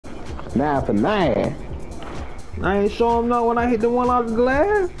9 for 9. I ain't show him no when I hit the one out the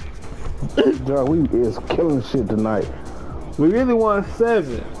glass. Dog, we is killing shit tonight. We really won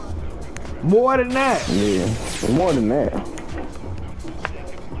 7. More than that. Yeah, more than that.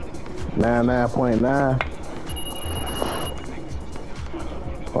 99.9.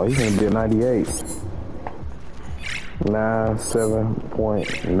 Oh, he's gonna be a 98.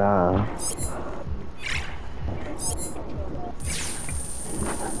 97.9.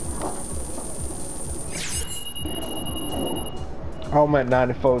 I'm at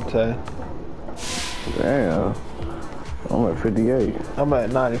 94, Tay. Damn. I'm at 58. I'm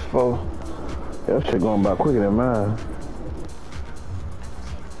at 94. That shit going by quicker than mine.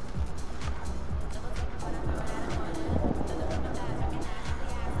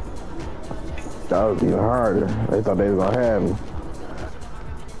 That was even harder. They thought they was gonna have me.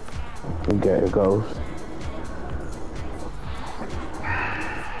 Okay, it goes.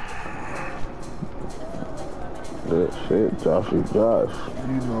 Good shit, Joshy Josh.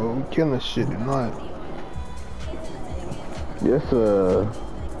 You know, we killing shit tonight. Yes,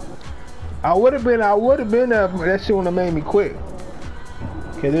 I would have been there, but that shit wouldn't have made me quit.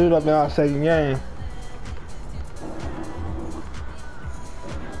 Cause it was up in our second game.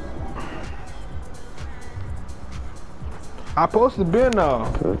 I supposed to been though.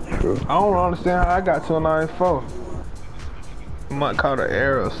 that's true. I don't understand how I got to a 94. I might call it an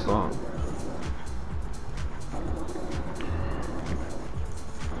error or something.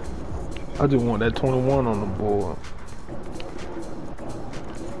 I just want that 21 on the board.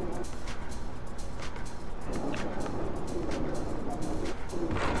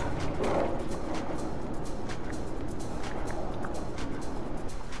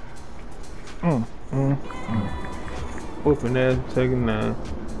 Whooping that, taking that,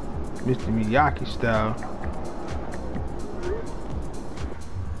 Mr. Miyake style.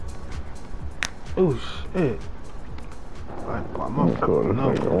 Oh shit! I had to pop my fucking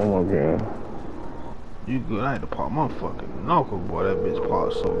knuckle. One more game. You good? I had to pop my fucking knuckle, boy. That bitch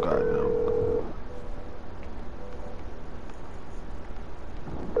popped so goddamn.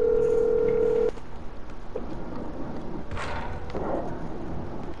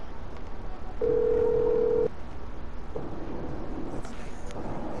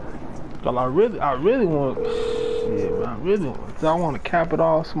 Cause I really want, shit, man, I really want. I want to cap it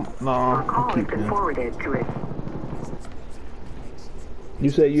off. Nah, I'm keeping it. Forwarded to it. You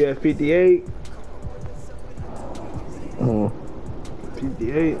said you had 58.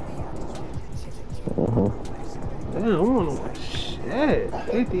 58. Damn, I want to. Shit,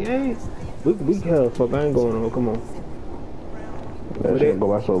 58. We can fuck. I ain't going on. Come on. That shit go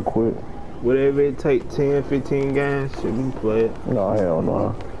by so quick. Whatever it take, 10, 15 games, shit, we can play it. No, hell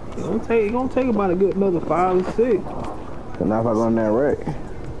no. It's gonna take about a good another 5 or 6. And now if I go in that wreck,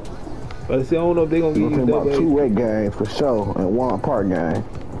 But see, I don't know if they gonna give you about that. 2 wreck games for sure and 1 park game.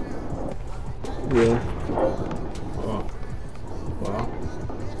 Yeah. Wow.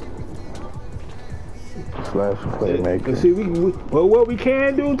 Slash playmaker. See, well, what we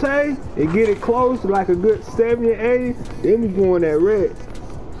can do, Tay, is get it close to like a good 70 or 80. Then we go in that red.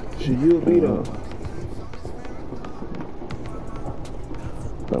 Shit, you'll be there.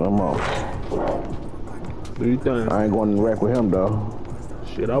 But I'm off. What do you think? I ain't going to wreck with him though.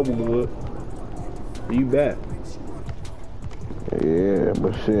 Shit, I would. You back? Yeah,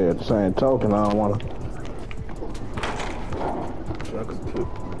 but shit, at the same token, I don't want to.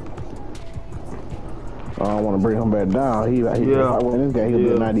 I don't want to bring him back down. If I win this game, he'll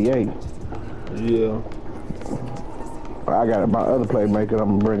be a 98. Yeah. I got my other playmaker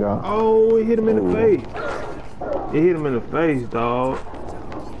I'm gonna bring out. Oh, it hit him in the face. It hit him in the face, dog.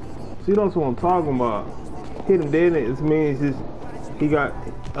 See, that's what I'm talking about. Hit him dead, it means he got.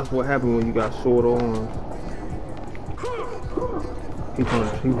 That's what happened when you got short arms. He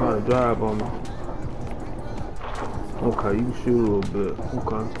trying to drive on me. Okay, you can shoot a little bit.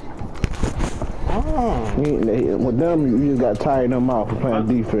 Okay. Oh. With them, you just got to tire them out for playing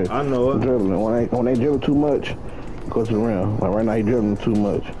defense. I know it. Dribbling. When they dribble too much, go to the rim. Like right now, he dribbling too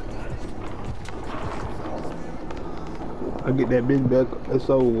much. I get that bitch back. It's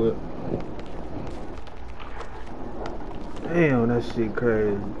over with. Damn, that shit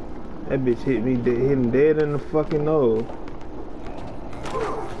crazy. That bitch hit him dead in the fucking nose.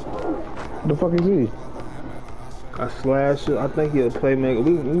 The fuck is he? I slashed it. I think he's a playmaker.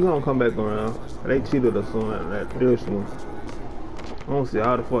 We gonna come back around. They cheated us on that first one. I don't see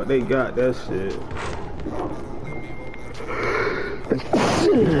how the fuck they got that shit. He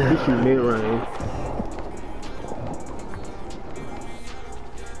shoot mid-range.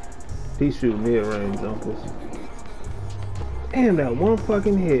 He shoot mid-range jumpers. Damn, that one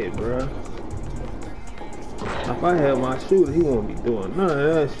fucking hit, bruh. If I had my shooter, he won't be doing none of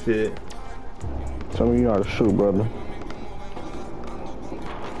that shit. Tell me you know how to shoot, brother.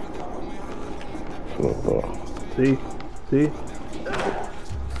 See? See?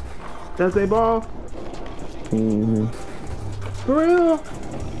 That's a ball? Mm-hmm. For real?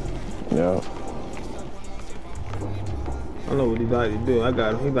 Yeah. I know what he like to do. I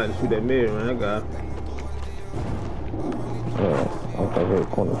got him. He like to shoot that mirror, man. I got him. Yeah. I think I hit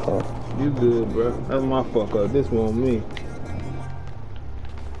corner top. You good, bro. That's my fuck up. This one me.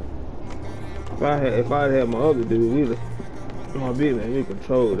 If I had my other dude, my big man, we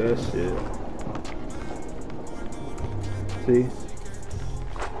control that shit. See?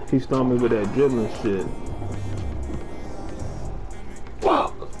 He stunned me with that dribbling shit.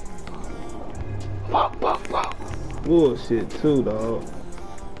 Fuck! Fuck, fuck, fuck. Bullshit too, dog.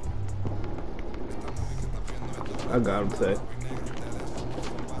 I got him, say.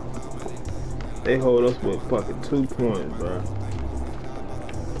 They hold us with fucking 2 points, bro.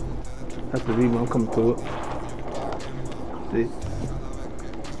 That's the reason I'm coming through it. See?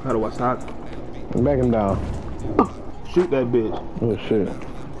 How to watch soccer. Back him down. Shoot that bitch. Oh shit.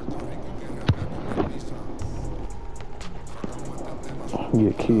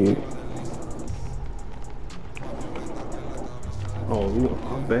 Get kid. Oh,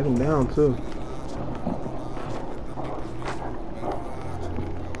 I'll back him down too.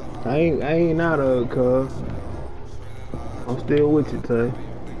 I ain't out of it, cuz. I'm still with you, Tay.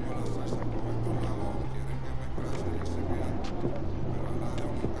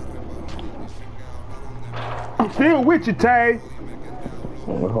 I'm still with you, Tay.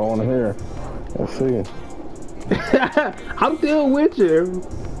 Look on here. Let's see. I'm still with you.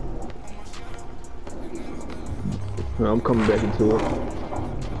 No, I'm coming back into it.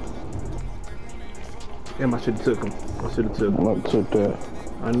 Damn, I should have took him. I should have took him. I took that.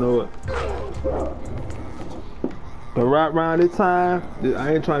 I know it. But right around this time,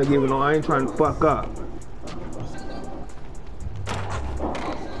 I ain't trying to give it on. I ain't trying to fuck up.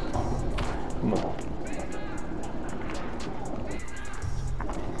 Come on.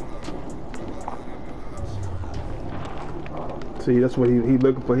 See, that's what he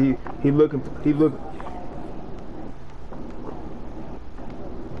looking for. He looking.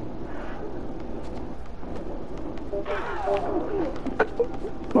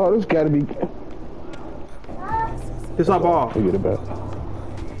 Oh, this gotta be. It's our ball. We get it back.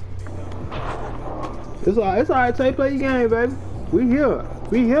 It's alright. Tay, play your game, baby. We here.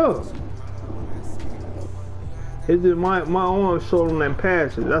 It's just my arm short on them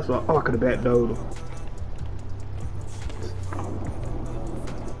passes. That's all. Oh, I could have backdoored him.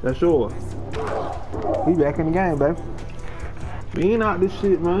 That's yours. He back in the game, baby. We ain't out this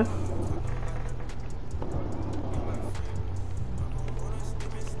shit, man.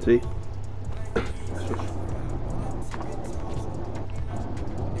 See?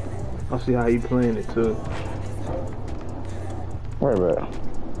 I'll see how he playing it too. Right back.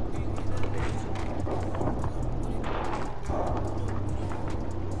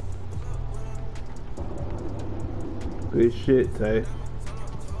 Good shit, Tay.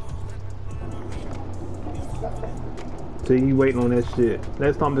 See, you waiting on that shit.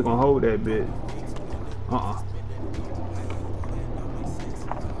 Next time they're gonna hold that bitch.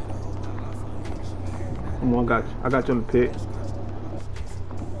 Come on, I got you on the pick.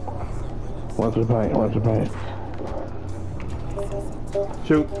 Watch the paint.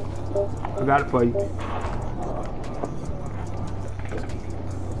 Shoot. I got it for you.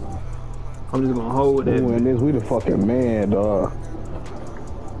 I'm just gonna hold that. Ooh, and this, we the fucking man, dog.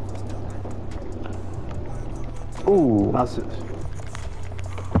 Ooh. That's it.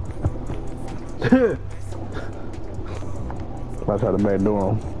 I tried to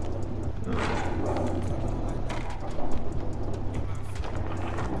backdoor him.